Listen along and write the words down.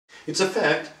It's a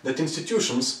fact that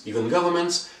institutions, even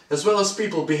governments, as well as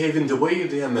people behave in the way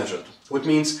they are measured, which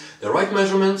means the right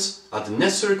measurements are the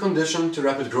necessary condition to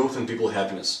rapid growth and people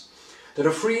happiness. There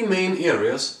are three main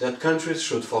areas that countries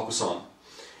should focus on.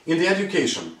 In the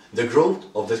education, the growth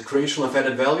of the creation of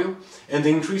added value and the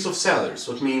increase of salaries,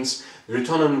 which means the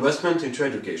return on investment into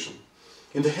education.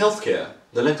 In the healthcare,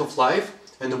 the length of life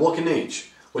and the working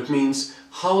age, which means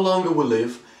how longer we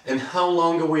live and how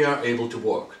longer we are able to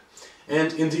work.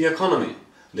 And in the economy,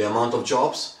 the amount of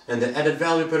jobs and the added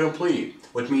value per employee,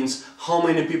 which means how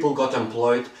many people got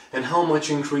employed and how much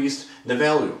increased the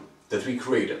value that we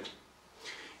created.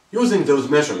 Using those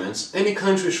measurements, any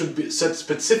country should set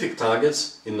specific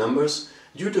targets in numbers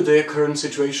due to their current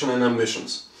situation and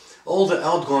ambitions. All the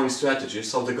outgoing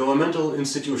strategies of the governmental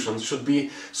institutions should be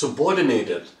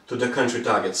subordinated to the country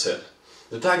target set.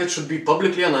 The targets should be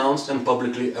publicly announced and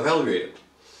publicly evaluated.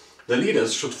 The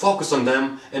leaders should focus on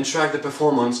them and track the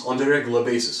performance on a regular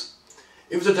basis.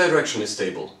 If the direction is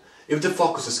stable, if the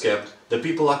focus is kept, the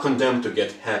people are condemned to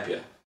get happier.